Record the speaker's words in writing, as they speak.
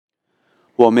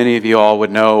Well, many of you all would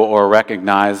know or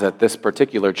recognize that this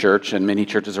particular church and many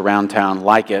churches around town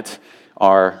like it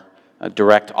are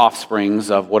direct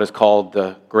offsprings of what is called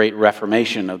the Great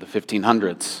Reformation of the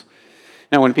 1500s.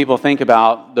 Now, when people think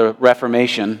about the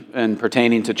Reformation and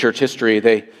pertaining to church history,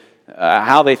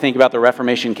 how they think about the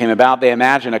Reformation came about, they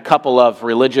imagine a couple of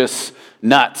religious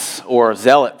nuts or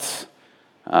zealots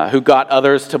who got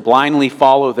others to blindly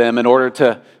follow them in order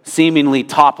to seemingly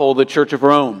topple the Church of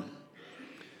Rome.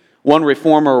 One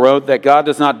reformer wrote that God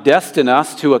does not destine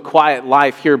us to a quiet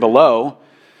life here below,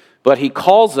 but He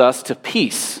calls us to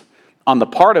peace on the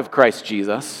part of Christ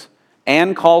Jesus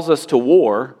and calls us to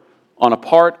war on a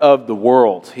part of the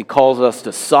world. He calls us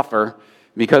to suffer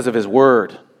because of His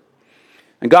word.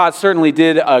 And God certainly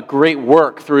did a great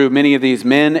work through many of these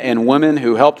men and women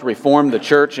who helped reform the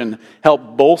church and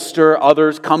help bolster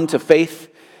others come to faith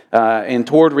and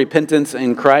toward repentance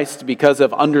in Christ because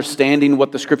of understanding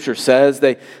what the Scripture says.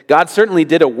 God certainly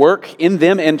did a work in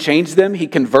them and changed them. He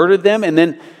converted them, and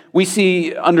then we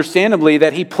see, understandably,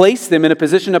 that He placed them in a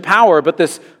position of power, but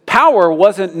this power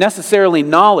wasn't necessarily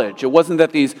knowledge. It wasn't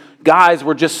that these guys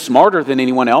were just smarter than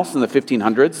anyone else in the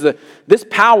 1500s. This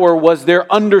power was their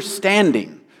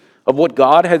understanding of what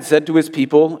God had said to His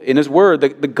people in His Word,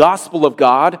 the gospel of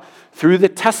God through the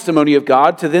testimony of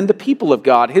God to then the people of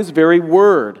God. His very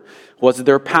Word was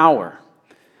their power.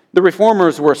 The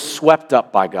reformers were swept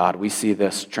up by God. We see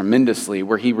this tremendously,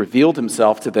 where He revealed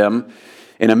Himself to them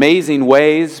in amazing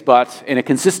ways, but in a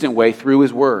consistent way through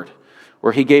His Word,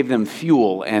 where He gave them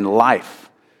fuel and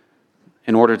life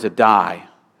in order to die,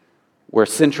 where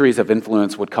centuries of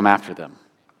influence would come after them.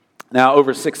 Now,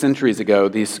 over 6 centuries ago,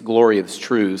 these glorious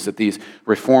truths that these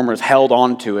reformers held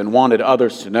on to and wanted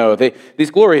others to know,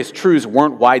 these glorious truths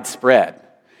weren't widespread.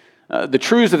 The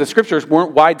truths of the Scriptures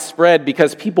weren't widespread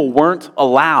because people weren't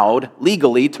allowed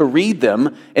legally to read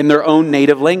them in their own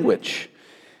native language.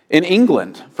 In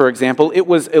England, for example, it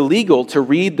was illegal to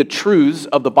read the truths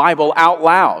of the Bible out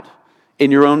loud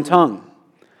in your own tongue.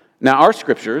 Now, our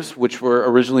Scriptures, which were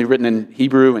originally written in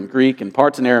Hebrew and Greek and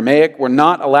parts in Aramaic, were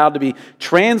not allowed to be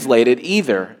translated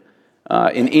either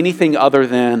in anything other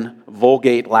than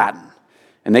Vulgate Latin.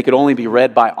 And they could only be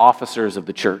read by officers of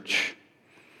the church.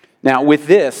 Now, with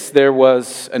this, there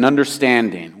was an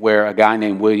understanding where a guy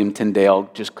named William Tyndale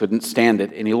just couldn't stand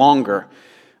it any longer.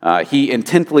 He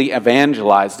intently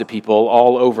evangelized to people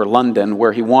all over London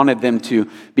where he wanted them to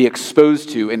be exposed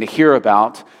to and to hear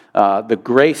about the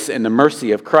grace and the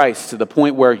mercy of Christ, to the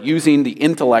point where, using the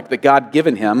intellect that God gave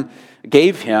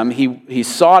him, he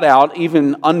sought out,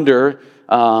 even under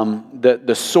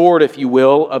the sword, if you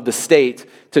will, of the state,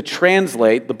 to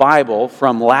translate the Bible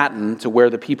from Latin to where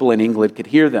the people in England could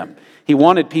hear them. He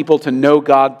wanted people to know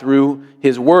God through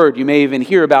His Word. You may even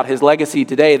hear about his legacy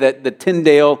today, that the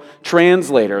Tyndale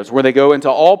translators, where they go into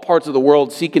all parts of the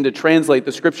world seeking to translate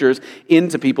the Scriptures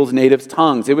into people's native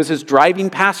tongues. It was his driving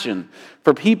passion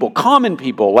for people, common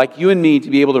people like you and me, to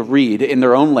be able to read in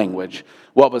their own language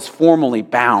what was formerly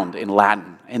bound in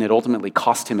Latin, and it ultimately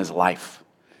cost him his life.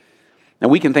 Now,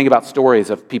 we can think about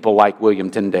stories of people like William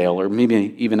Tyndale, or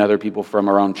maybe even other people from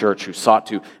our own church who sought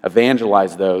to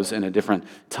evangelize those in a different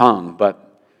tongue. But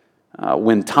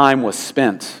when time was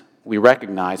spent, we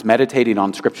recognize, meditating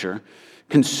on Scripture,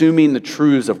 consuming the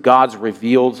truths of God's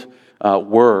revealed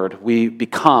Word, we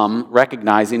become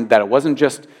recognizing that it wasn't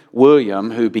just William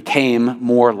who became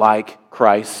more like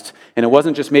Christ, and it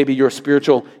wasn't just maybe your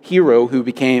spiritual hero who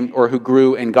became or who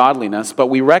grew in godliness, but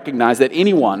we recognize that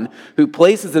anyone who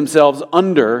places themselves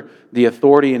under the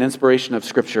authority and inspiration of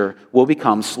Scripture will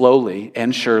become slowly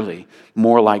and surely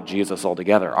more like Jesus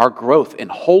altogether. Our growth in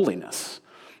holiness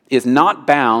is not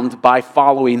bound by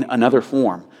following another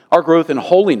form. Our growth in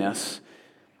holiness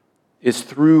is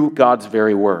through God's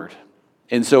very Word.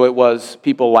 And so it was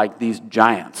people like these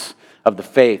giants of the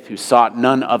faith who sought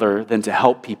none other than to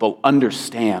help people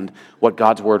understand what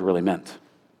God's Word really meant.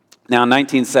 Now, in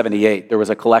 1978, there was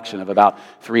a collection of about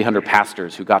 300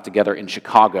 pastors who got together in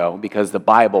Chicago because the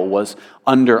Bible was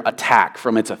under attack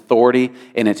from its authority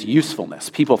and its usefulness.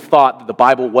 People thought that the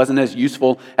Bible wasn't as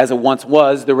useful as it once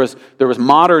was. There was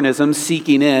modernism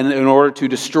seeking in order to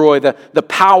destroy the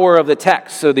power of the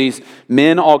text. So these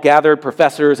men all gathered,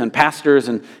 professors and pastors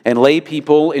and lay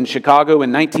people in Chicago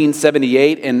in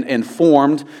 1978 and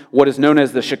formed what is known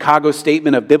as the Chicago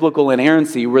Statement of Biblical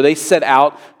Inerrancy, where they set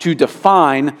out to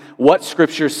define what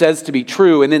Scripture says to be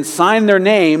true, and then sign their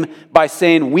name by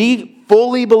saying, we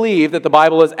fully believe that the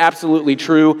Bible is absolutely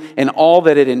true and all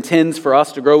that it intends for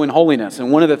us to grow in holiness.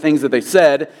 And one of the things that they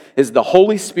said is the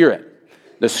Holy Spirit,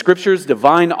 the Scripture's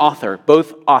divine author,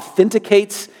 both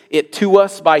authenticates it to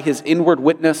us by His inward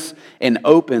witness and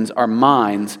opens our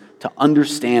minds to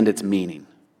understand its meaning.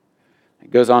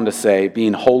 goes on to say,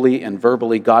 being holy and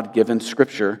verbally God-given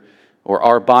Scripture, or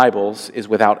our Bibles, is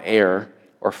without error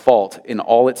or fault in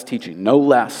all its teaching, no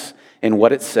less in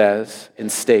what it says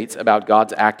and states about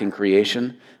God's act in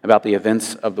creation, about the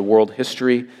events of the world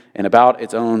history, and about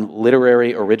its own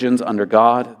literary origins under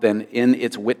God, than in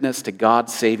its witness to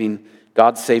God's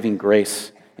saving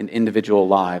grace in individual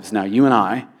lives. Now, you and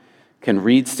I can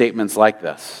read statements like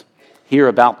this, hear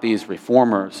about these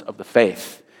reformers of the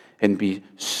faith, and be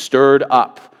stirred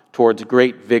up towards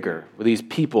great vigor. With these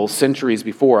people centuries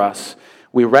before us,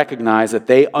 we recognize that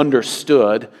they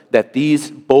understood that these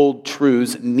bold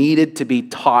truths needed to be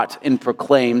taught and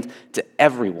proclaimed to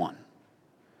everyone.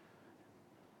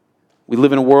 We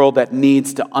live in a world that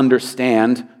needs to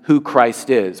understand who Christ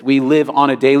is. We live on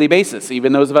a daily basis.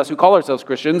 Even those of us who call ourselves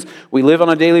Christians, we live on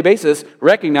a daily basis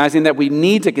recognizing that we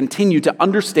need to continue to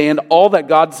understand all that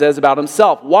God says about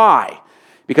himself. Why?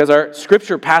 Because our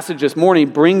scripture passage this morning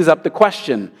brings up the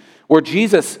question where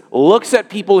Jesus looks at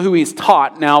people who he's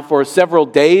taught now for several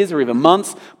days or even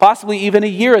months, possibly even a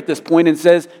year at this point, and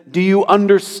says, do you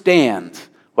understand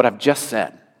what I've just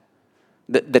said?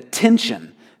 The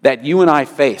tension that you and I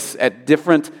face at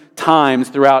different times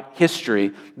throughout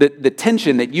history, the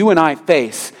tension that you and I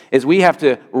face is we have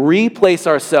to replace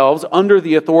ourselves under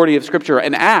the authority of Scripture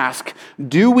and ask,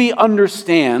 do we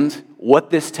understand what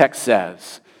this text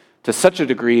says? To such a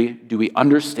degree, do we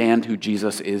understand who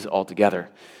Jesus is altogether?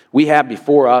 We have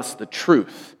before us the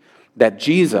truth that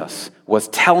Jesus was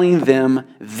telling them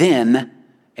then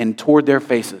and toward their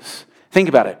faces. Think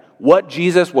about it. What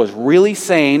Jesus was really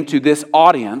saying to this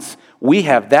audience, we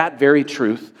have that very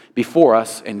truth before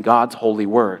us in God's holy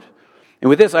word. And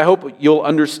with this, I hope you'll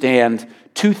understand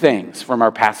two things from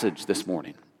our passage this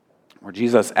morning, where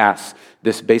Jesus asks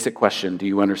this basic question, do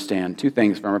you understand? Two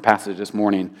things from our passage this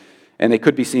morning. And they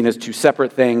could be seen as two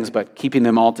separate things, but keeping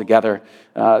them all together,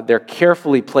 they're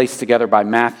carefully placed together by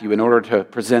Matthew in order to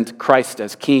present Christ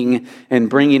as king and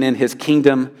bringing in his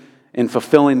kingdom and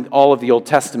fulfilling all of the Old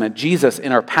Testament. Jesus,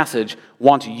 in our passage,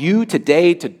 wants you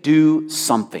today to do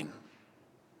something.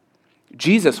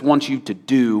 Jesus wants you to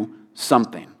do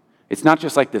something. It's not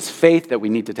just like this faith that we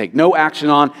need to take no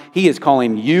action on. He is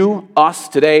calling you, us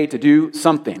today, to do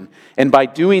something. And by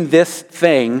doing this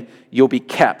thing, you'll be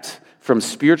kept from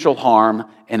spiritual harm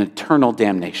and eternal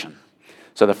damnation.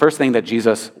 So the first thing that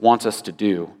Jesus wants us to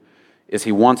do is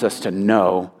he wants us to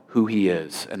know who he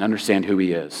is and understand who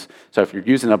he is. So if you're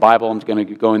using a Bible, I'm going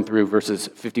to be going through verses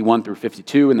 51 through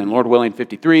 52, and then Lord willing,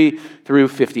 53 through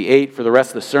 58 for the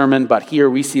rest of the sermon. But here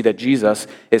we see that Jesus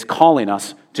is calling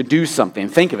us to do something.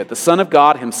 Think of it. The Son of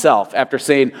God himself, after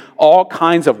saying all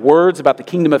kinds of words about the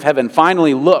kingdom of heaven,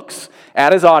 finally looks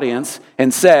at his audience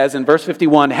and says in verse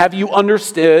 51, have you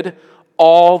understood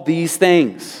all these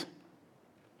things?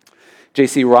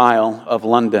 J.C. Ryle of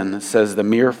London says the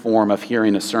mere form of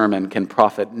hearing a sermon can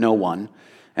profit no one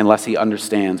unless he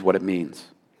understands what it means.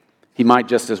 He might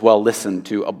just as well listen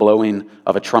to a blowing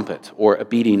of a trumpet or a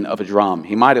beating of a drum.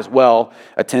 He might as well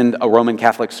attend a Roman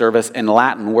Catholic service in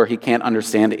Latin where he can't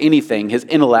understand anything. His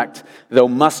intellect, though,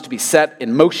 must be set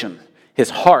in motion. His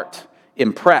heart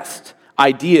impressed.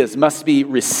 Ideas must be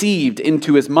received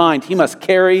into his mind. He must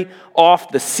carry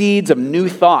off the seeds of new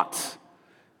thoughts.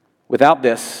 Without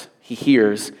this, he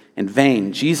hears in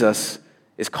vain. Jesus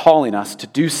is calling us to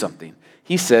do something.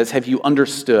 He says, have you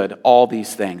understood all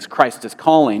these things? Christ is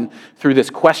calling through this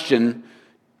question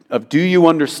of do you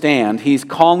understand? He's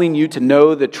calling you to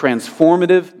know the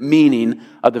transformative meaning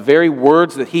of the very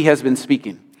words that he has been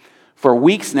speaking. For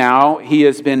weeks now, he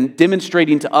has been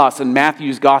demonstrating to us in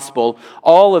Matthew's gospel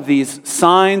all of these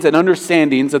signs and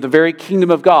understandings of the very kingdom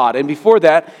of God. And before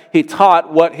that, he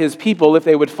taught what his people, if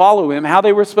they would follow him, how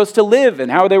they were supposed to live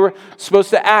and how they were supposed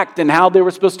to act and how they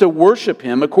were supposed to worship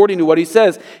him according to what he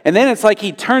says. And then it's like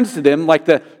he turns to them like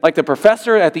the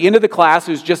professor at the end of the class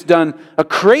who's just done a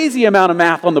crazy amount of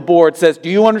math on the board, says, do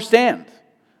you understand?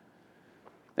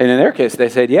 And in their case, they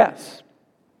said yes.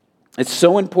 It's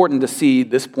so important to see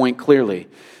this point clearly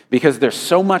because there's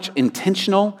so much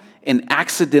intentional and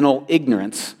accidental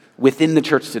ignorance within the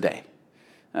church today.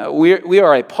 We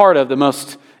are a part of the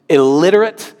most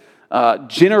illiterate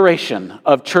generation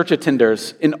of church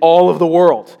attenders in all of the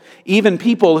world. Even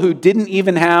people who didn't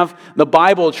even have the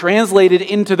Bible translated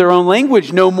into their own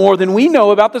language know more than we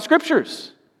know about the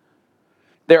Scriptures.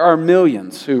 There are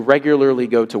millions who regularly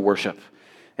go to worship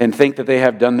and think that they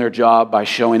have done their job by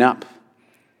showing up,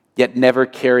 yet never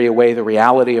carry away the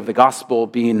reality of the gospel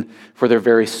being for their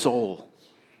very soul,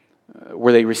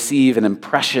 where they receive an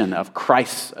impression of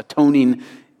Christ's atoning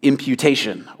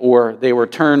imputation, or they were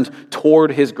turned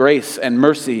toward his grace and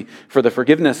mercy for the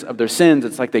forgiveness of their sins.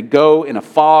 It's like they go in a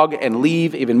fog and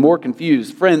leave even more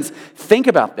confused. Friends, think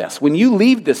about this. When you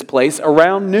leave this place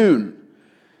around noon,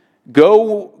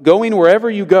 going wherever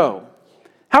you go,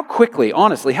 how quickly,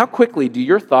 honestly, how quickly do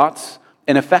your thoughts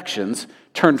and affections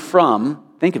turn from,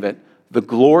 think of it, the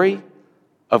glory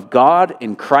of God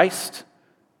in Christ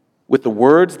with the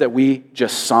words that we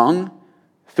just sung,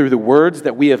 through the words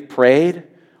that we have prayed,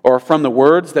 or from the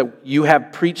words that you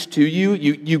have preached to you,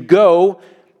 you go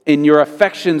and your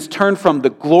affections turn from the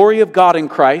glory of God in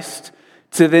Christ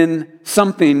to then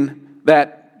something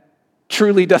that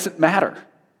truly doesn't matter.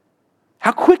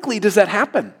 How quickly does that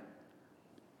happen?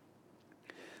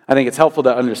 I think it's helpful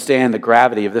to understand the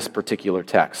gravity of this particular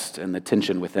text and the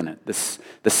tension within it,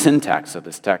 the syntax of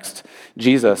this text.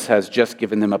 Jesus has just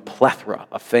given them a plethora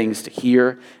of things to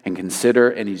hear and consider,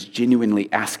 and he's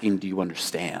genuinely asking, do you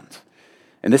understand?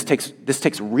 And this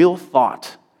takes real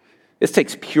thought. This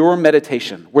takes pure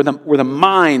meditation, where the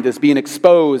mind is being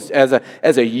exposed as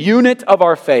a unit of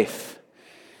our faith.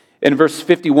 In verse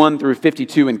 51 through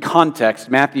 52 in context,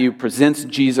 Matthew presents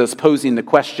Jesus posing the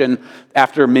question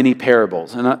after many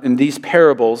parables. And in these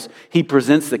parables, he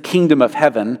presents the kingdom of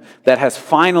heaven that has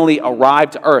finally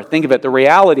arrived to earth. Think of it, the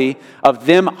reality of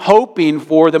them hoping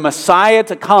for the Messiah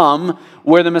to come,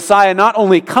 where the Messiah not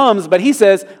only comes, but he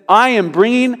says, I am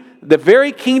bringing the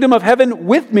very kingdom of heaven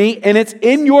with me, and it's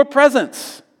in your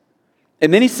presence.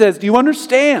 And then he says, do you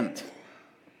understand?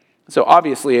 So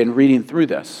obviously, in reading through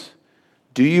this,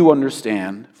 do you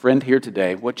understand, friend here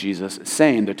today, what Jesus is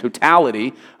saying? The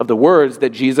totality of the words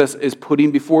that Jesus is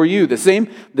putting before you. The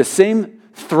same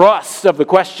thrust of the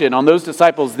question on those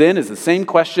disciples then is the same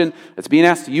question that's being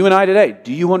asked to you and I today.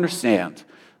 Do you understand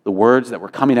the words that were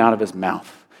coming out of his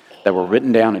mouth, that were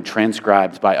written down and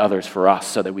transcribed by others for us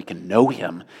so that we can know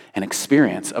him and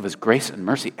experience of his grace and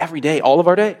mercy every day, all of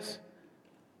our days?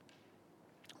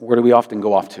 Where do we often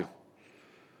go off to?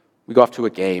 We go off to a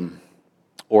game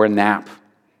or a nap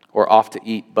or off to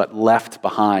eat, but left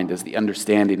behind is the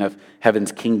understanding of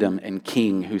heaven's kingdom and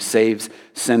king who saves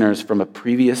sinners from a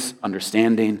previous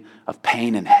understanding of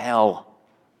pain and hell.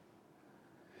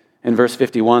 In verse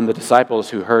 51, the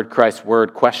disciples who heard Christ's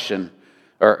word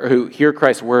who hear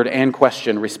Christ's word and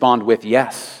question respond with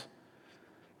yes.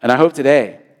 And I hope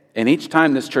today, and each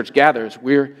time this church gathers,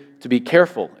 we're to be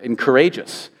careful and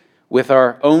courageous with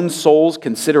our own soul's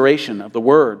consideration of the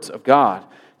words of God.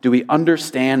 Do we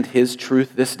understand his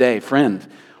truth this day? Friend,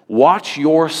 watch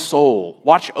your soul.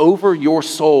 Watch over your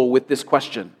soul with this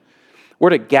question. We're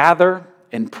to gather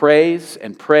and pray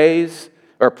and praise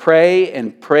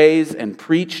and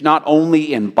preach not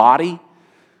only in body,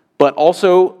 but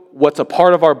also what's a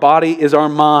part of our body is our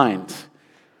mind,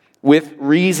 with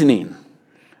reasoning.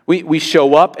 We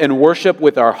show up and worship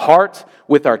with our heart,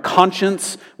 with our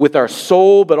conscience, with our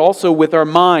soul, but also with our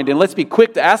mind. And let's be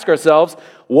quick to ask ourselves,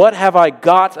 what have I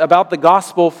got about the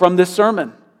gospel from this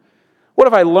sermon? What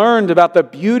have I learned about the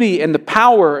beauty and the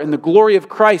power and the glory of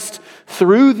Christ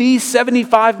through these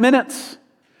 75 minutes?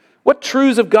 What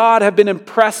truths of God have been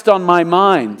impressed on my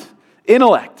mind?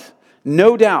 Intellect,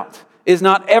 no doubt, is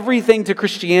not everything to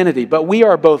Christianity, but we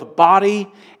are both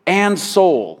body and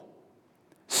soul,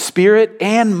 spirit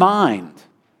and mind.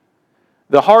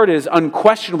 The heart is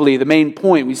unquestionably the main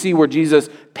point. We see where Jesus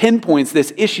pinpoints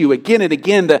this issue again and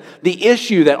again. The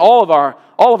issue that all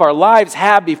of our lives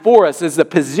have before us is the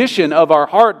position of our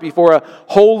heart before a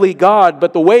holy God.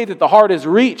 But the way that the heart is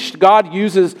reached, God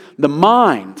uses the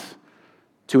mind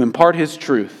to impart his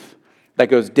truth that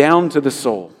goes down to the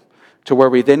soul, to where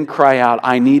we then cry out,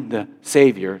 I need the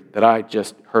Savior that I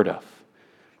just heard of.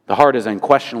 The heart is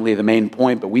unquestionably the main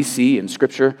point, but we see in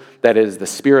Scripture that it is the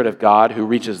Spirit of God who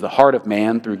reaches the heart of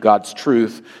man through God's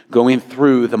truth, going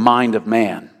through the mind of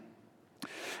man.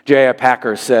 J.I.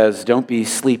 Packer says, don't be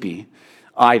sleepy,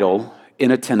 idle,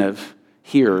 inattentive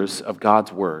hearers of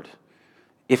God's word.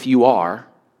 If you are,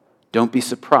 don't be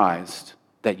surprised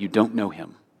that you don't know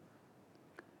him.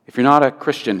 If you're not a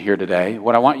Christian here today,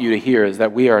 what I want you to hear is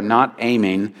that we are not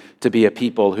aiming to be a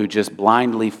people who just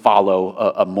blindly follow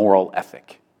a moral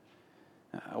ethic.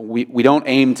 We don't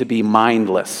aim to be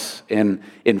mindless in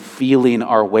feeling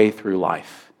our way through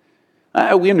life.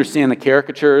 We understand the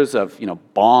caricatures of,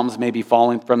 bombs maybe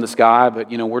falling from the sky, but,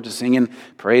 we're just singing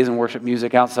praise and worship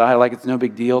music outside like it's no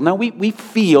big deal. No, we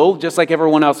feel just like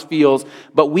everyone else feels,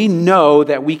 but we know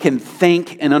that we can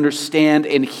think and understand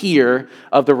and hear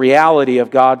of the reality of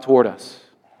God toward us.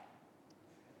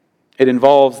 It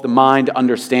involves the mind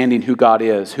understanding who God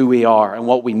is, who we are, and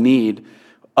what we need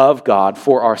of God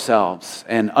for ourselves,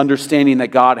 and understanding that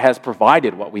God has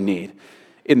provided what we need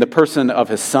in the person of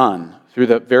his Son through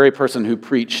the very person who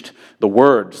preached the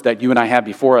words that you and I have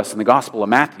before us in the Gospel of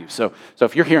Matthew. So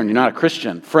if you're here and you're not a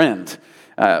Christian, friend,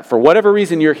 for whatever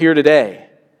reason you're here today,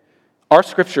 our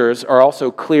scriptures are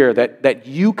also clear that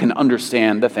you can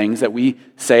understand the things that we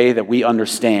say that we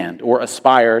understand or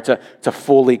aspire to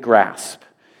fully grasp.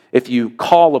 If you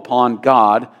call upon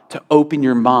God to open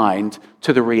your mind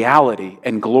to the reality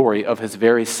and glory of his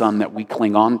very Son that we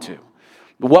cling on to.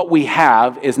 What we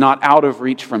have is not out of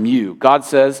reach from you. God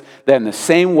says that in the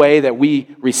same way that we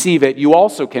receive it, you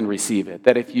also can receive it.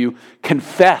 That if you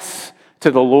confess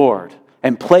to the Lord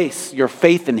and place your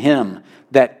faith in him,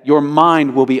 that your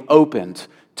mind will be opened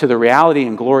to the reality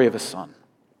and glory of his Son.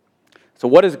 So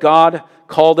what has God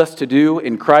called us to do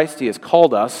in Christ? He has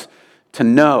called us to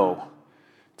know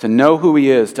who he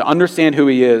is, to understand who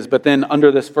he is. But then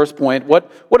under this first point,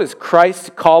 what does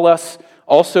Christ call us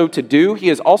also to do? He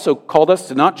has also called us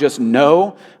to not just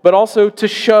know, but also to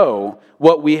show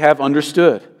what we have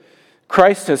understood.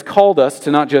 Christ has called us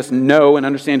to not just know and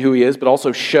understand who he is, but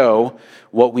also show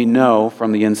what we know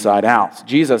from the inside out.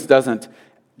 Jesus doesn't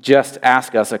just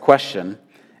ask us a question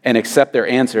and accept their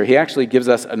answer. He actually gives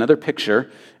us another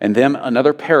picture and then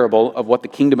another parable of what the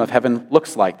kingdom of heaven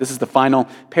looks like. This is the final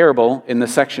parable in the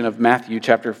section of Matthew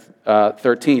chapter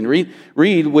 13.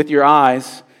 Read with your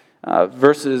eyes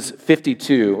verse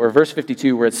 52,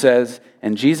 where it says,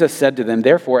 "And Jesus said to them,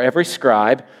 therefore every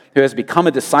scribe who has become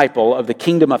a disciple of the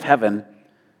kingdom of heaven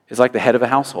is like the head of a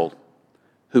household,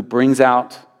 who brings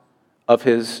out of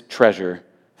his treasure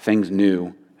things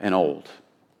new and old."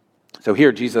 So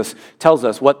here Jesus tells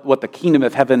us what the kingdom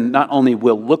of heaven not only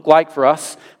will look like for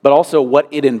us, but also what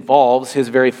it involves his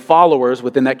very followers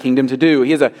within that kingdom to do.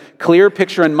 He has a clear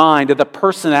picture in mind of the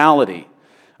personality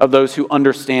of those who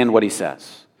understand what he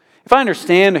says. If I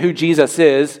understand who Jesus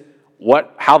is,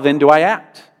 how then do I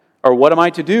act? Or what am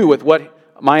I to do with what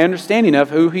my understanding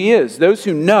of who he is? Those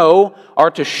who know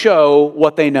are to show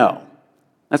what they know.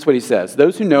 That's what he says.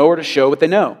 Those who know are to show what they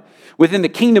know. Within the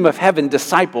kingdom of heaven,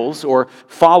 disciples or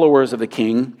followers of the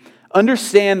king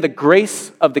understand the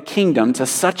grace of the kingdom to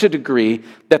such a degree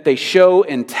that they show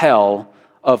and tell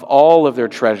of all of their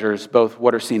treasures, both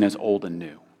what are seen as old and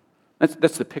new.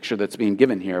 That's the picture that's being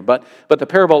given here. But the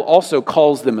parable also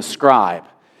calls them a scribe,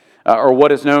 or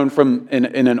what is known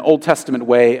in an Old Testament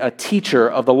way, a teacher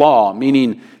of the law,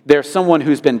 meaning they're someone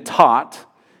who's been taught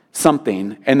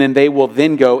something, and then they will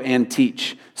then go and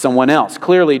teach someone else.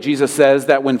 Clearly, Jesus says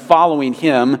that when following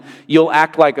him, you'll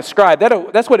act like a scribe.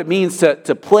 That's what it means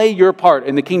to play your part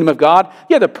in the kingdom of God.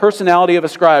 You have the personality of a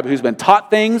scribe who's been taught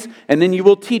things, and then you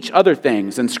will teach other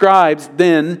things. And scribes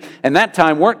then, and that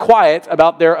time, weren't quiet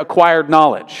about their acquired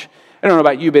knowledge. I don't know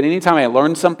about you, but anytime I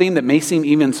learn something that may seem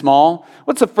even small,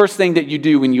 what's the first thing that you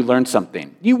do when you learn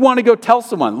something? You want to go tell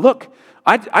someone, look,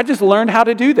 I just learned how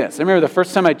to do this. I remember the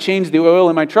first time I changed the oil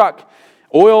in my truck,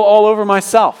 oil all over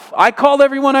myself. I called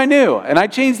everyone I knew, and I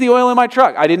changed the oil in my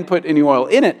truck. I didn't put any oil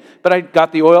in it, but I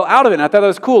got the oil out of it, and I thought that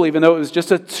was cool, even though it was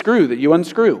just a screw that you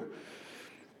unscrew.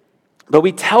 But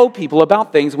we tell people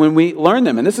about things when we learn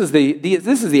them, and this is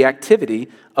the activity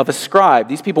of a scribe.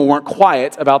 These people weren't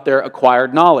quiet about their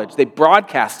acquired knowledge. They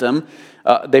broadcast them.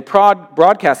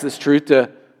 Broadcast this truth to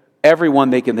everyone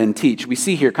they can then teach. We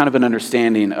see here kind of an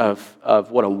understanding of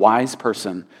what a wise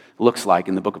person looks like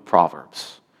in the book of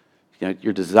Proverbs. You know,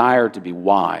 your desire to be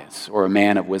wise, or a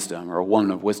man of wisdom, or a woman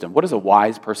of wisdom. What does a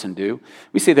wise person do?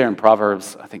 We see there in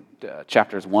Proverbs, I think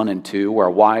chapters 1 and 2, where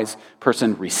a wise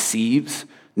person receives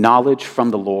knowledge from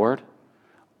the Lord,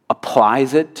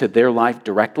 applies it to their life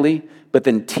directly, but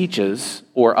then teaches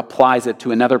or applies it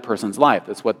to another person's life.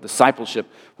 That's what discipleship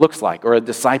looks like, or a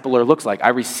discipler looks like. I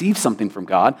receive something from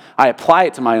God, I apply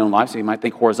it to my own life, so you might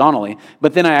think horizontally,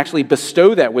 but then I actually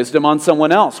bestow that wisdom on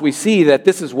someone else. We see that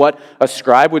this is what a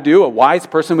scribe would do, a wise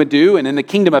person would do, and in the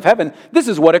kingdom of heaven, this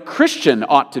is what a Christian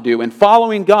ought to do. In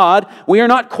following God, we are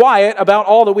not quiet about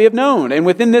all that we have known. And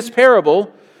within this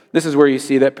parable, this is where you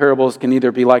see that parables can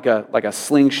either be like a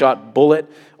slingshot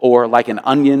bullet or like an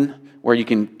onion, where you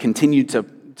can continue to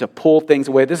pull things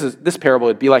away. This parable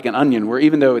would be like an onion, where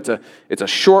even though it's a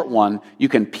short one, you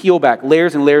can peel back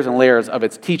layers and layers and layers of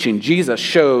its teaching. Jesus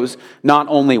shows not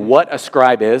only what a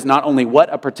scribe is, not only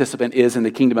what a participant is in the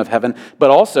kingdom of heaven,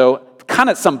 but also kind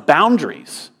of some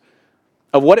boundaries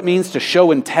of what it means to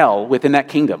show and tell within that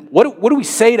kingdom. What do we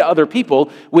say to other people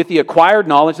with the acquired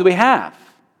knowledge that we have?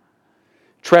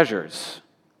 Treasures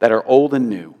that are old and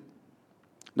new.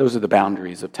 Those are the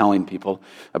boundaries of telling people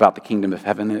about the kingdom of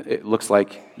heaven. It looks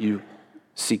like you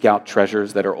seek out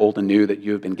treasures that are old and new that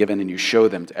you have been given, and you show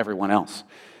them to everyone else.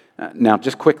 Now,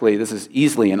 just quickly, this is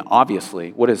easily and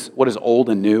obviously. What is old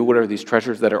and new? What are these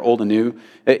treasures that are old and new?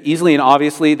 Easily and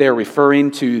obviously, they're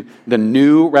referring to the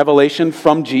new revelation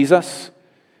from Jesus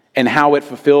and how it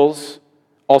fulfills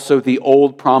also the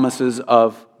old promises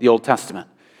of the Old Testament.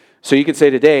 So you could say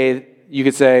today,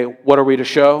 what are we to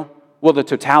show? Well, the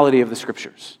totality of the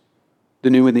Scriptures,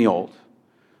 the new and the old.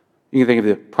 You can think of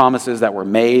the promises that were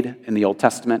made in the Old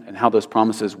Testament and how those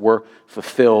promises were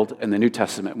fulfilled in the New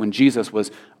Testament when Jesus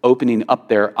was opening up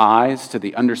their eyes to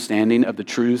the understanding of the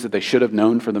truths that they should have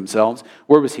known for themselves.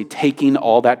 Where was he taking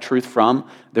all that truth from?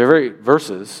 The very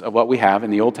verses of what we have in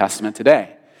the Old Testament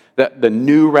today. The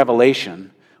new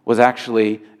revelation was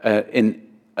actually an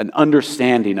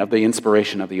understanding of the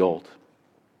inspiration of the Old.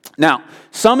 Now,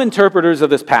 some interpreters of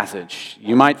this passage,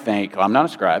 you might think, I'm not a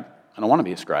scribe. I don't want to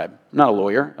be a scribe. I'm not a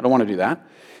lawyer. I don't want to do that.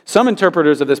 Some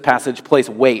interpreters of this passage place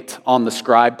weight on the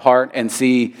scribe part and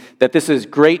see that this is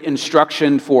great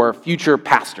instruction for future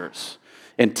pastors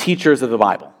and teachers of the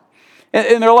Bible.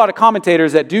 And there are a lot of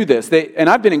commentators that do this. And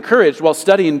I've been encouraged while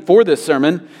studying for this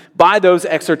sermon by those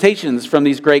exhortations from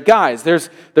these great guys. There's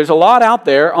a lot out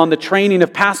there on the training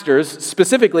of pastors,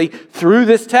 specifically through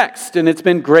this text. And it's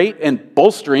been great and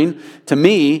bolstering to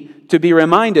me to be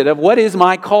reminded of what is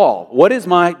my call, what is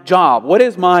my job, what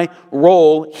is my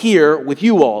role here with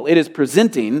you all. It is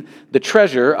presenting the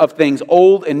treasure of things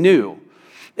old and new.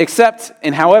 Except,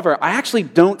 and however, I actually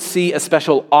don't see a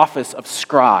special office of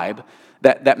scribe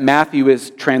that Matthew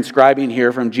is transcribing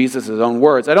here from Jesus' own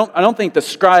words. I don't think the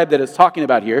scribe that is talking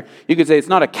about here, you could say it's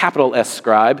not a capital S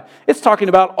scribe. It's talking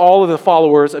about all of the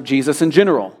followers of Jesus in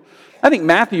general. I think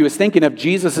Matthew is thinking of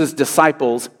Jesus'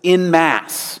 disciples in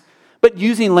mass, but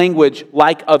using language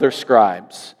like other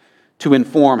scribes to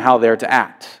inform how they're to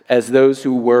act as those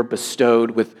who were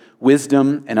bestowed with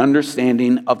wisdom and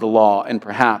understanding of the law and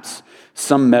perhaps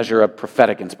some measure of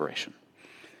prophetic inspiration.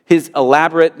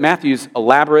 Matthew's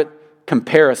elaborate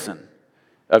comparison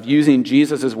of using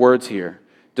Jesus' words here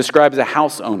describes a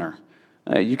house owner.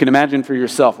 You can imagine for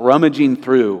yourself rummaging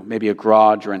through maybe a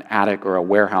garage or an attic or a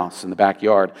warehouse in the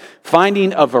backyard,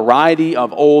 finding a variety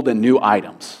of old and new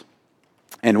items,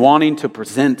 and wanting to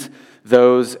present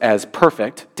those as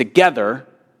perfect together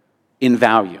in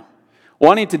value.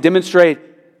 Wanting to demonstrate,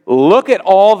 look at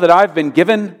all that I've been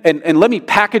given, and let me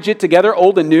package it together,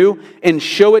 old and new, and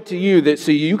show it to you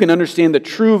so you can understand the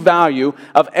true value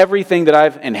of everything that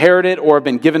I've inherited or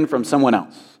been given from someone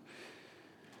else.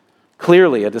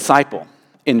 Clearly, a disciple,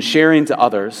 in sharing to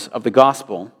others of the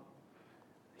gospel,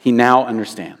 he now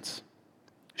understands,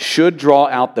 should draw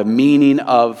out the meaning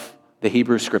of the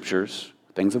Hebrew Scriptures,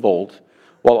 things of old,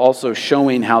 while also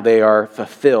showing how they are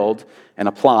fulfilled and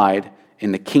applied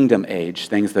in the kingdom age,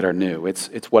 things that are new. It's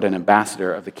what an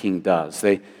ambassador of the king does.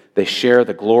 They share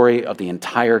the glory of the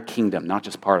entire kingdom, not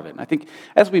just part of it. And I think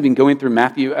as we've been going through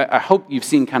Matthew, I hope you've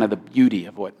seen kind of the beauty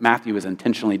of what Matthew is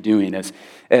intentionally doing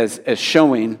as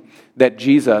showing that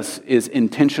Jesus is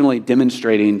intentionally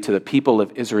demonstrating to the people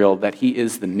of Israel that he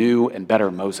is the new and better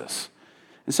Moses.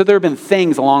 And so there have been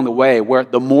things along the way where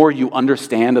the more you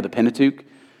understand of the Pentateuch,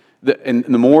 and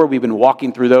the more we've been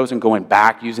walking through those and going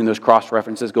back, using those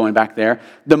cross-references, going back there,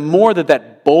 the more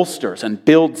that bolsters and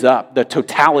builds up the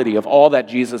totality of all that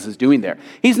Jesus is doing there.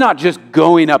 He's not just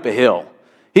going up a hill.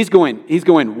 He's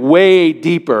going way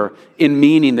deeper in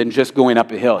meaning than just going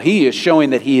up a hill. He is showing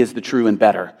that he is the true and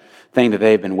better thing that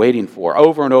they've been waiting for.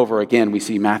 Over and over again, we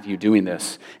see Matthew doing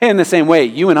this. And in the same way,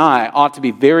 you and I ought to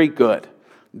be very good,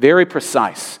 very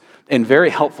precise, and very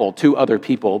helpful to other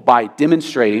people by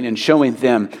demonstrating and showing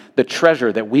them the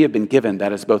treasure that we have been given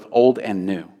that is both old and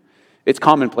new. It's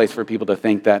commonplace for people to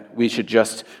think that we should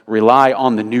just rely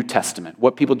on the New Testament.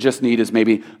 What people just need is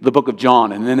maybe the book of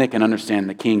John, and then they can understand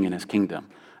the king and his kingdom.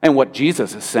 And what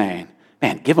Jesus is saying,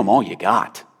 man, give them all you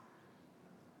got.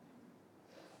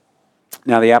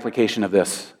 Now, the application of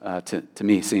this to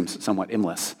me seems somewhat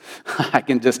endless.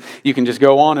 You can just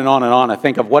go on and on and on. I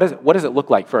think of what does it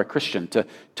look like for a Christian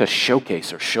to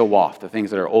showcase or show off the things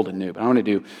that are old and new. But I want to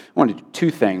do two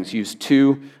things. Use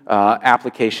two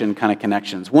application kind of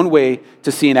connections. One way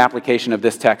to see an application of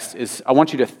this text is I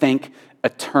want you to think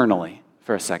eternally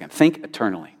for a second. Think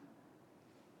eternally.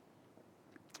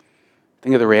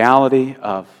 Think of the reality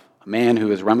of a man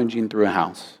who is rummaging through a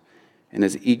house and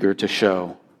is eager to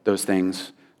show those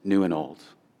things new and old.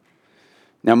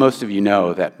 Now, most of you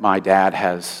know that my dad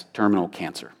has terminal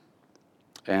cancer,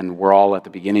 and we're all at the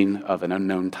beginning of an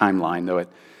unknown timeline, though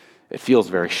it feels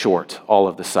very short all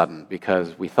of the sudden,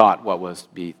 because we thought what was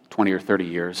be 20 or 30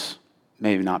 years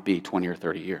may not be 20 or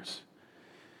 30 years.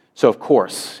 So, of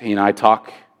course, he and I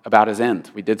talk about his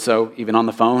end. We did so even on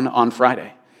the phone on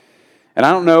Friday. And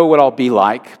I don't know what I'll be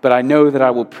like, but I know that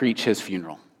I will preach his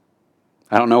funeral.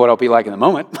 I don't know what I'll be like in the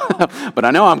moment, but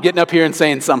I know I'm getting up here and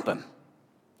saying something.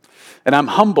 And I'm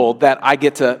humbled that I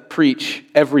get to preach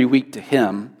every week to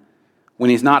him when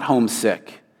he's not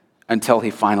homesick until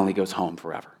he finally goes home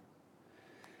forever.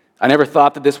 I never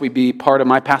thought that this would be part of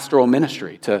my pastoral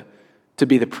ministry, to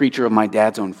be the preacher of my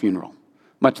dad's own funeral,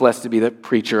 much less to be the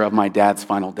preacher of my dad's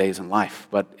final days in life.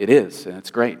 But it is, and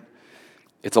it's great.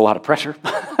 It's a lot of pressure,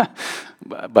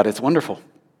 but it's wonderful.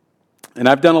 And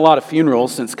I've done a lot of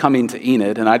funerals since coming to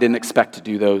Enid, and I didn't expect to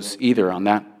do those either on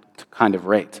that kind of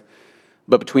rate.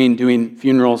 But between doing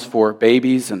funerals for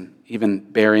babies and even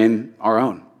burying our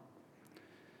own,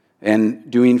 and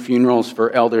doing funerals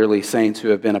for elderly saints who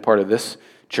have been a part of this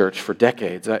church for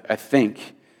decades, I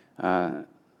think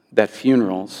that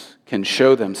funerals can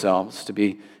show themselves to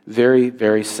be very,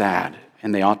 very sad,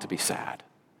 and they ought to be sad.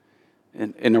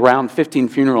 In around 15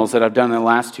 funerals that I've done in the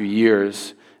last 2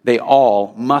 years, they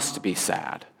all must be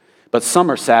sad. But some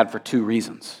are sad for 2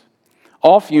 reasons.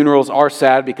 All funerals are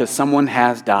sad because someone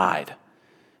has died.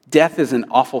 Death is an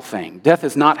awful thing. Death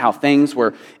is not how things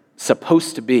were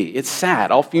supposed to be. It's sad.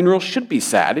 All funerals should be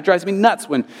sad. It drives me nuts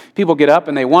when people get up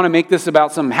and they want to make this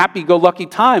about some happy-go-lucky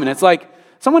time. And it's like,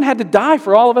 someone had to die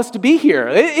for all of us to be here.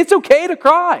 It's okay to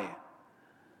cry.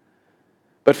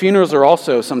 But funerals are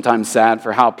also sometimes sad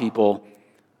for how people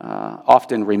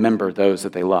often remember those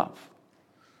that they love.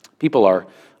 People are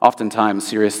oftentimes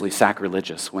seriously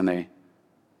sacrilegious when they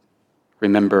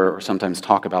remember or sometimes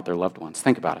talk about their loved ones.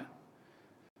 Think about it.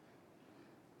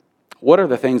 What are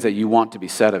the things that you want to be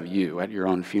said of you at your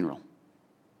own funeral?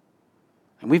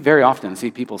 And we very often see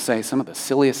people say some of the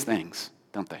silliest things,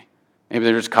 don't they? Maybe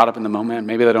they're just caught up in the moment.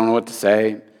 Maybe they don't know what to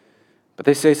say. But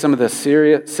they say some of the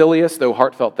silliest, though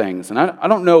heartfelt things. And I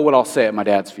don't know what I'll say at my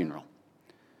dad's funeral.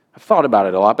 I've thought about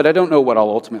it a lot, but I don't know what I'll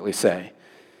ultimately say.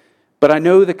 But I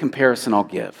know the comparison I'll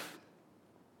give.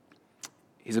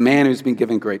 He's a man who's been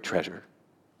given great treasure.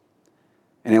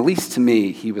 And at least to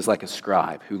me, he was like a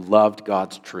scribe who loved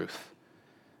God's truth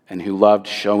and who loved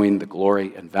showing the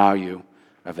glory and value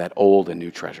of that old and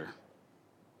new treasure.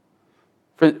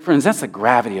 Friends, that's the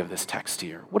gravity of this text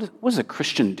here. What does a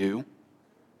Christian do?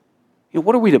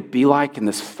 What are we to be like in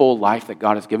this full life that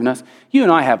God has given us? You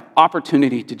and I have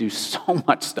opportunity to do so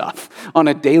much stuff on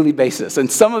a daily basis.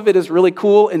 And some of it is really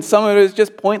cool and some of it is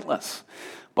just pointless.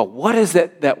 But what is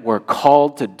it that we're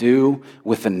called to do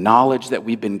with the knowledge that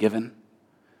we've been given?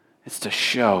 It's to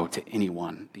show to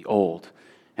anyone the old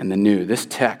and the new. This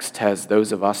text has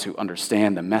those of us who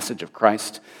understand the message of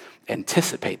Christ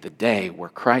anticipate the day where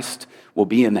Christ will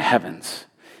be in the heavens,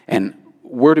 and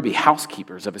we're to be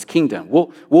housekeepers of his kingdom.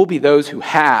 We'll be those who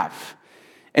have,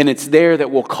 and it's there that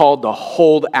we're called to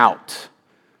hold out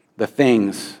the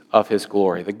things of his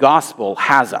glory. The gospel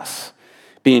has us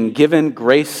being given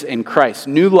grace in Christ,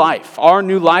 new life. Our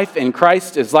new life in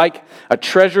Christ is like a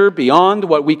treasure beyond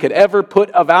what we could ever put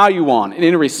a value on. And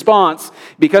in response,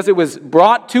 because it was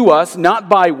brought to us not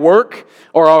by work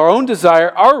or our own desire,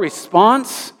 our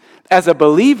response as a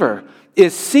believer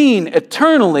is seeing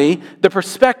eternally the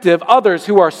perspective of others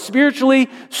who are spiritually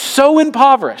so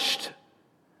impoverished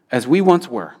as we once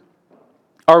were.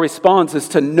 Our response is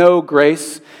to know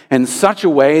grace in such a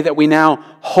way that we now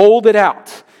hold it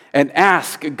out and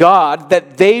ask God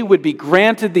that they would be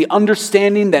granted the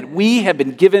understanding that we have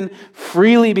been given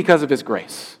freely because of his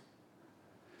grace.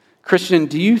 Christian,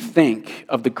 do you think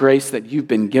of the grace that you've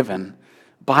been given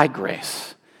by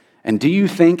grace? And do you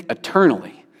think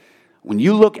eternally when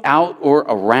you look out or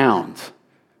around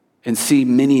and see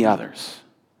many others?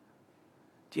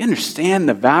 Do you understand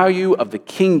the value of the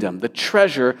kingdom, the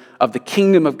treasure of the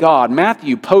kingdom of God?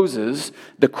 Matthew poses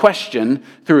the question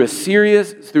through a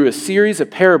series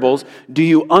of parables. Do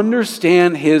you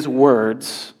understand his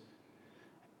words?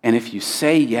 And if you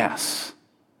say yes,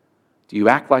 do you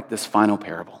act like this final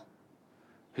parable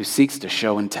who seeks to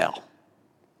show and tell?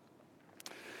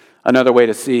 Another way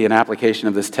to see an application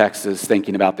of this text is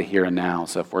thinking about the here and now.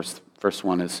 So first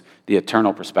one is the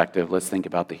eternal perspective. Let's think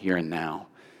about the here and now.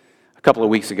 A couple of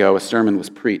weeks ago, a sermon was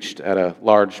preached at a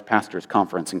large pastors'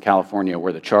 conference in California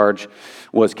where the charge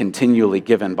was continually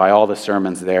given by all the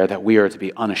sermons there that we are to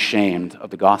be unashamed of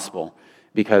the gospel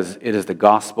because it is the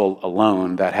gospel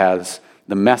alone that has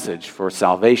the message for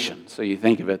salvation. So you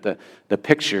think of it, the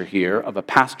picture here of a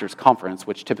pastor's conference,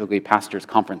 which typically pastors'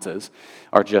 conferences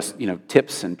are just,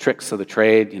 tips and tricks of the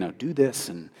trade, do this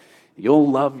and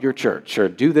you'll love your church, or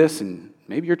do this and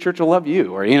maybe your church will love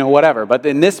you, or whatever. But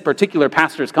in this particular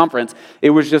pastor's conference, it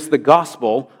was just the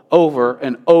gospel over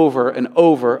and over and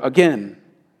over again.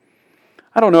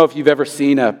 I don't know if you've ever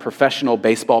seen a professional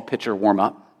baseball pitcher warm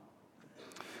up.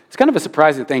 It's kind of a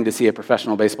surprising thing to see a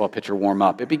professional baseball pitcher warm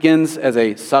up. It begins as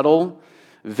a subtle,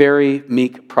 very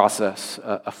meek process.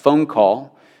 A phone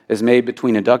call is made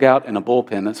between a dugout and a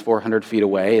bullpen that's 400 feet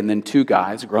away, and then two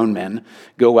guys, grown men,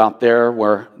 go out there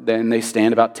where then they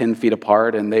stand about 10 feet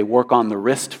apart, and they work on the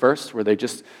wrist first, where they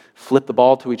just flip the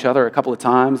ball to each other a couple of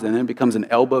times, and then it becomes an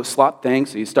elbow slot thing,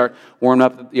 so you start warming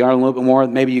up the arm a little bit more.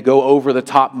 Maybe you go over the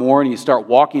top more, and you start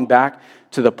walking back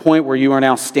to the point where you are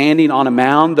now standing on a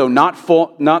mound, though not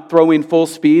throwing full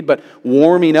speed, but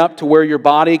warming up to where your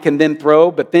body can then throw.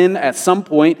 But then at some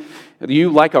point, you,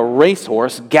 like a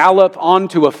racehorse, gallop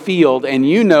onto a field, and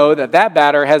you know that that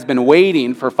batter has been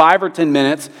waiting for 5 or 10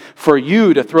 minutes for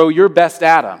you to throw your best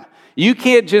at him. You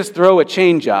can't just throw a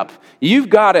changeup. You've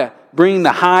got to bring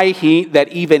the high heat that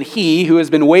even he, who has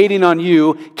been waiting on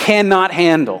you, cannot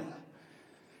handle.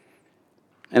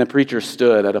 And a preacher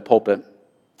stood at a pulpit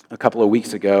a couple of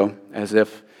weeks ago as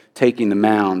if taking the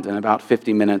mound, and about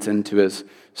 50 minutes into his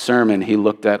sermon, he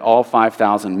looked at all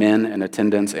 5,000 men in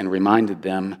attendance and reminded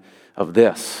them of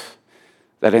this,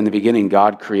 that in the beginning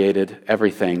God created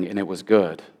everything and it was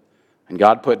good. And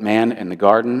God put man in the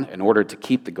garden in order to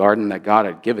keep the garden that God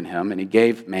had given him, and he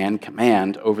gave man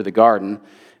command over the garden.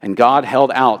 And God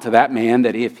held out to that man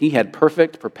that if he had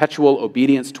perfect, perpetual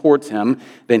obedience towards him,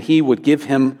 then he would give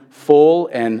him full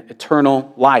and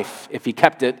eternal life if he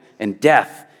kept it, and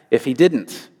death if he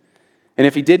didn't. And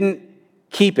if he didn't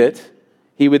keep it,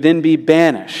 he would then be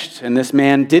banished. And this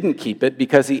man didn't keep it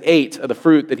because he ate of the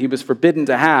fruit that he was forbidden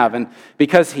to have. And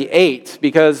because he ate,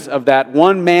 because of that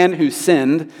one man who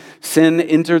sinned, sin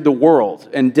entered the world.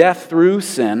 And death through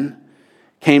sin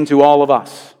came to all of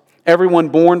us. Everyone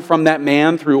born from that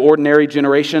man through ordinary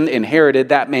generation inherited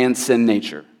that man's sin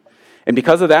nature. And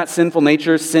because of that sinful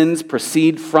nature, sins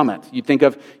proceed from it. You think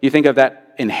of that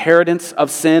inheritance of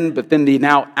sin, but then the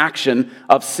now action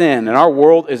of sin. And our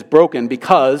world is broken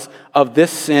because of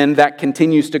this sin that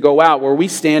continues to go out, where we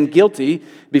stand guilty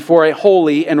before a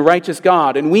holy and righteous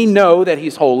God. And we know that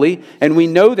he's holy, and we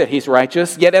know that he's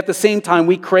righteous, yet at the same time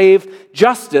we crave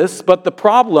justice. But the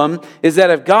problem is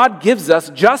that if God gives us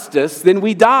justice, then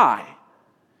we die.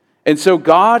 And so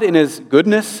God, in his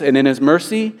goodness and in his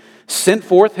mercy, sent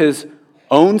forth his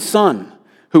own Son,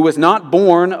 who was not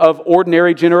born of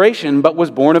ordinary generation, but was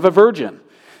born of a virgin.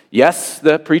 Yes,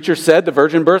 the preacher said the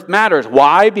virgin birth matters.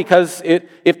 Why? Because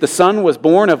if the Son was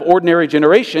born of ordinary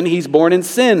generation, he's born in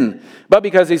sin. But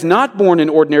because he's not born in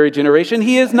ordinary generation,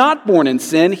 he is not born in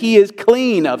sin. He is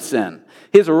clean of sin.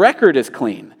 His record is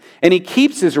clean. And he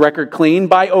keeps his record clean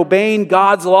by obeying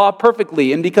God's law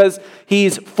perfectly. And because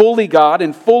he's fully God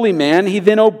and fully man, he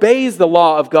then obeys the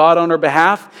law of God on our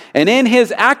behalf. And in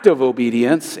his active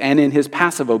obedience and in his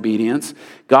passive obedience,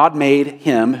 God made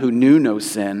him who knew no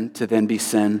sin to then be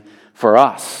sin for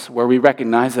us, where we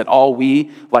recognize that all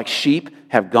we, like sheep,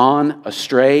 have gone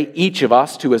astray, each of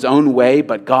us to his own way,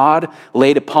 but God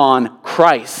laid upon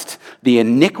Christ the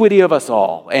iniquity of us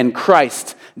all, and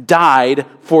Christ died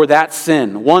for that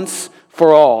sin once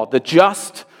for all, the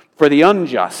just for the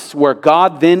unjust, where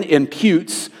God then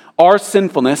imputes our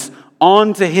sinfulness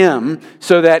onto him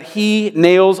so that he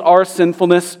nails our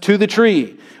sinfulness to the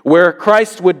tree. Where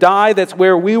Christ would die, that's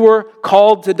where we were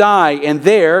called to die. And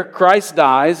there, Christ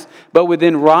dies, but would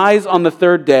then rise on the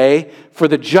third day for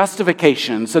the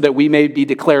justification so that we may be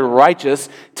declared righteous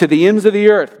to the ends of the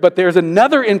earth. But there's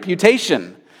another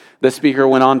imputation, the speaker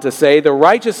went on to say. The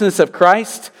righteousness of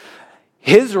Christ,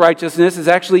 his righteousness, is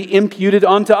actually imputed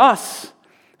onto us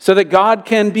so that God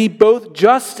can be both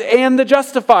just and the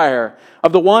justifier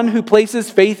of the one who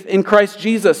places faith in Christ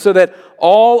Jesus, so that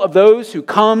all of those who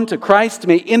come to Christ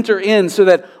may enter in, so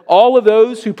that all of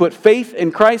those who put faith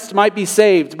in Christ might be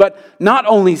saved, but not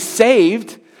only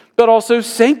saved, but also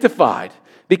sanctified,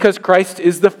 because Christ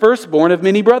is the firstborn of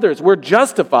many brothers. We're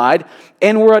justified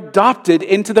and we're adopted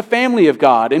into the family of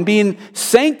God. And being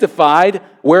sanctified,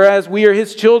 whereas we are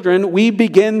his children, we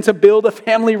begin to build a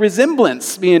family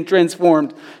resemblance, being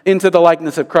transformed into the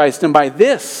likeness of Christ. And by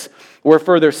this, we're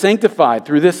further sanctified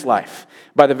through this life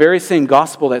by the very same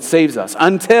gospel that saves us,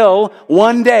 until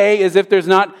one day, as if there's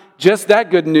not just that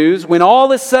good news, when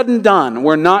all is said and done,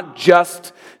 we're not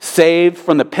just saved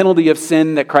from the penalty of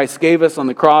sin that Christ gave us on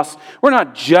the cross. We're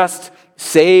not just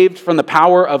saved from the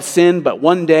power of sin, but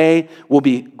one day we'll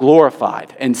be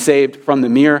glorified and saved from the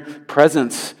mere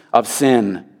presence of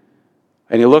sin.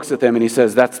 And he looks at them and he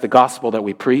says, that's the gospel that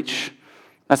we preach.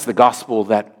 That's the gospel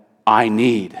that I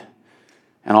need.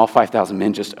 And all 5,000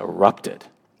 men just erupted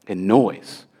in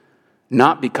noise,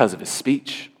 not because of his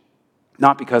speech,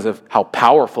 not because of how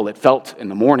powerful it felt in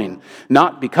the morning,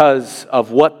 not because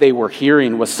of what they were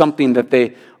hearing was something that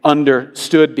they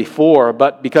understood before,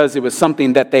 but because it was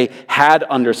something that they had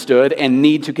understood and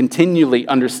need to continually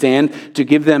understand to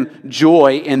give them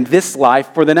joy in this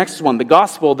life for the next one. The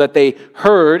gospel that they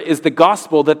heard is the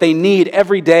gospel that they need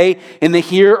every day in the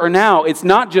here or now. It's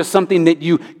not just something that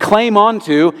you claim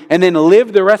onto and then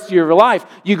live the rest of your life.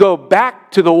 You go back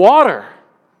to the water.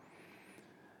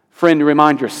 Friend,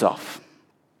 remind yourself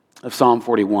of Psalm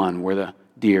 41, where the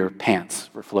deer pants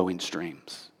for flowing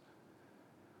streams.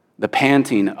 The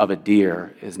panting of a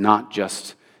deer is not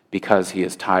just because he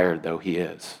is tired, though he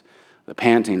is. The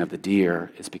panting of the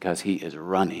deer is because he is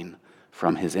running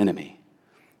from his enemy.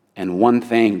 And one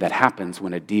thing that happens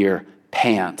when a deer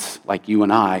pants, like you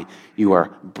and I, you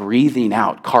are breathing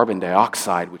out carbon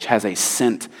dioxide, which has a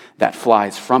scent that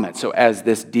flies from it. So as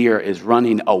this deer is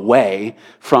running away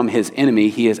from his enemy,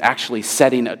 he is actually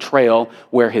setting a trail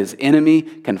where his enemy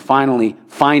can finally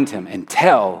find him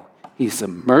until he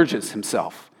submerges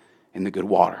himself in the good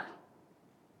water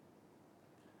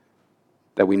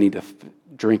that we need to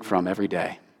drink from every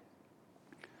day.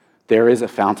 There is a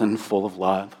fountain full of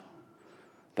love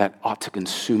that ought to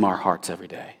consume our hearts every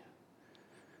day.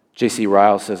 J.C.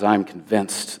 Ryle says, "I am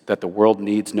convinced that the world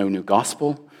needs no new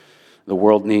gospel. The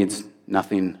world needs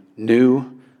nothing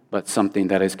new, but something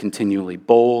that is continually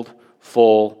bold,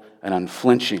 full, and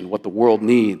unflinching. What the world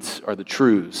needs are the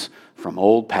truths from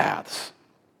old paths."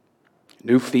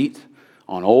 New feet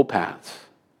on old paths.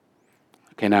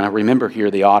 Okay, now remember here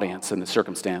the audience and the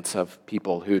circumstance of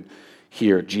people who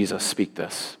hear Jesus speak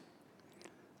this.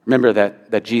 Remember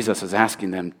that Jesus is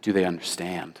asking them, do they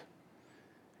understand?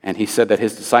 And he said that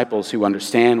his disciples who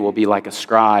understand will be like a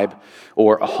scribe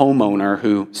or a homeowner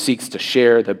who seeks to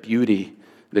share the beauty,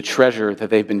 the treasure that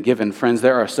they've been given. Friends,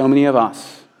 there are so many of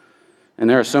us, and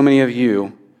there are so many of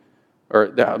you,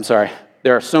 there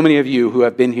are so many of you who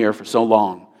have been here for so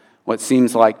long, what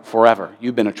seems like forever.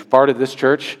 You've been a part of this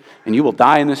church, and you will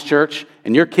die in this church,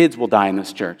 and your kids will die in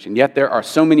this church. And yet there are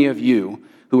so many of you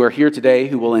who are here today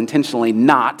who will intentionally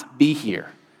not be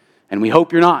here. And we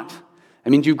hope you're not. That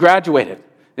means you've graduated.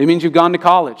 That means you've gone to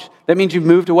college. That means you've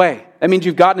moved away. That means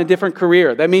you've gotten a different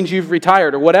career. That means you've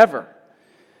retired or whatever.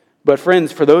 But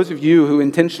friends, for those of you who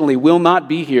intentionally will not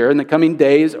be here in the coming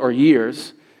days or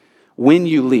years, when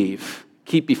you leave,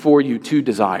 keep before you two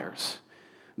desires.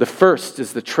 The first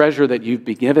is the treasure that you've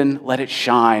been given. Let it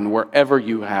shine wherever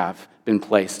you have been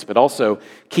placed. But also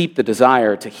keep the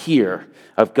desire to hear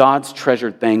of God's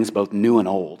treasured things, both new and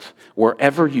old.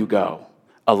 Wherever you go,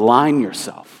 align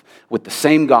yourself with the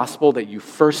same gospel that you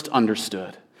first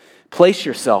understood. Place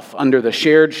yourself under the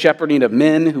shared shepherding of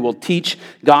men who will teach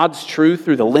God's truth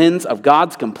through the lens of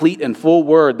God's complete and full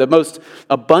word. The most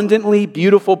abundantly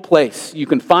beautiful place you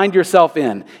can find yourself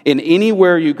in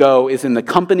anywhere you go is in the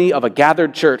company of a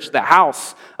gathered church, the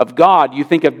house of God. You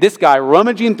think of this guy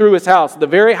rummaging through his house, the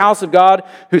very house of God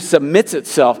who submits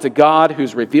itself to God,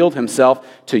 who's revealed himself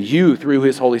to you through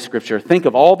his Holy Scripture. Think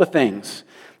of all the things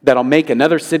that'll make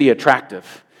another city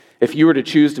attractive. If you were to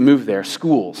choose to move there,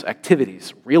 schools,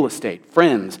 activities, real estate,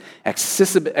 friends,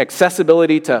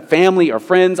 accessibility to family or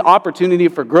friends, opportunity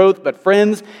for growth. But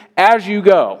friends, as you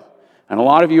go, and a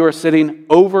lot of you are sitting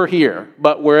over here,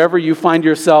 but wherever you find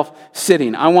yourself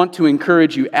sitting, I want to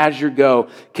encourage you as you go,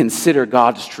 consider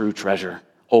God's true treasure,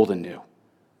 old and new.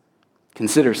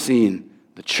 Consider seeing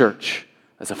the church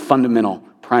as a fundamental,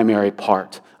 primary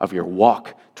part of your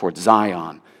walk towards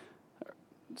Zion,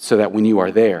 so that when you are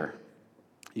there,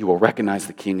 you will recognize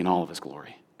the King in all of his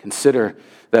glory. Consider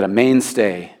that a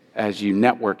mainstay as you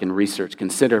network and research.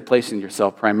 Consider placing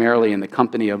yourself primarily in the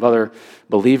company of other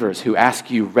believers who ask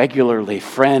you regularly,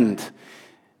 friend,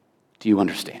 do you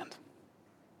understand?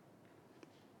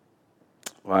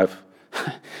 Well, I've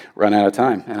run out of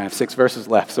time, and I have 6 verses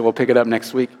left, so we'll pick it up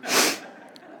next week.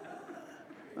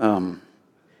 But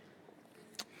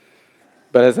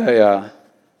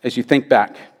as you think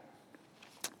back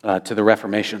to the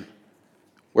Reformation,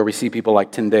 where we see people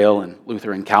like Tyndale and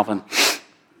Luther and Calvin,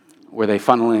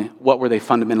 what were they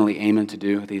fundamentally aiming to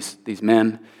do? These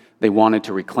men, they wanted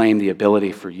to reclaim the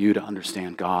ability for you to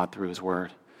understand God through his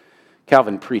word.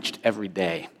 Calvin preached every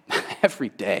day. Every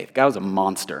day. The guy was a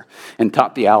monster and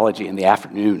taught theology in the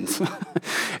afternoons.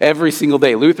 Every single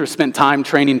day. Luther spent time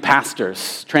training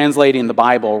pastors, translating the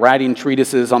Bible, writing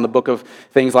treatises on the book of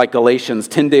things like Galatians.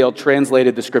 Tyndale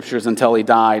translated the scriptures until he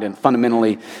died, and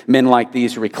fundamentally, men like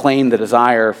these reclaimed the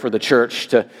desire for the church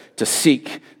to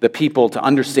seek the people to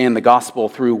understand the gospel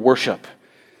through worship.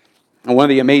 And one of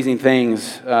the amazing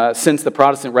things, since the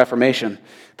Protestant Reformation,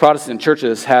 Protestant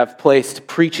churches have placed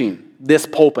preaching, this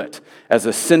pulpit, as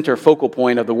a center focal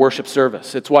point of the worship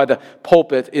service. It's why the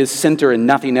pulpit is center and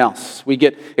nothing else. We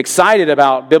get excited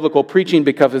about biblical preaching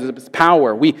because of its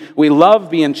power. We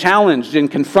love being challenged and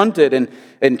confronted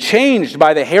and changed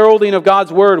by the heralding of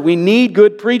God's word. We need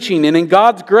good preaching, and in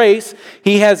God's grace,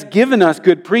 He has given us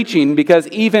good preaching because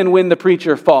even when the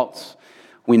preacher falls,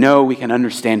 we know we can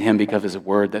understand him because of His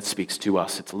word that speaks to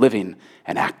us. It's living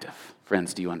and active.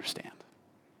 Friends, do you understand?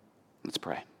 Let's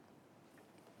pray.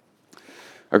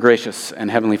 Our gracious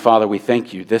and heavenly Father, we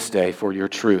thank You this day for Your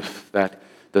truth that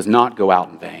does not go out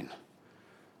in vain.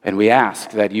 And we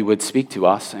ask that You would speak to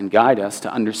us and guide us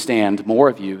to understand more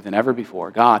of You than ever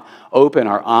before. God, open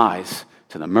our eyes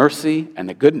to the mercy and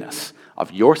the goodness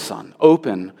of Your Son.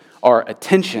 Open our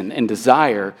attention and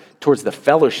desire towards the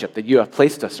fellowship that You have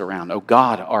placed us around. Oh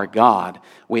God, our God,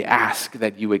 we ask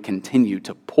that You would continue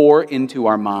to pour into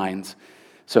our minds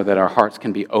so that our hearts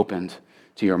can be opened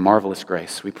to Your marvelous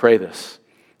grace. We pray this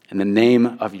in the name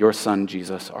of Your Son,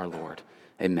 Jesus, our Lord.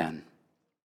 Amen.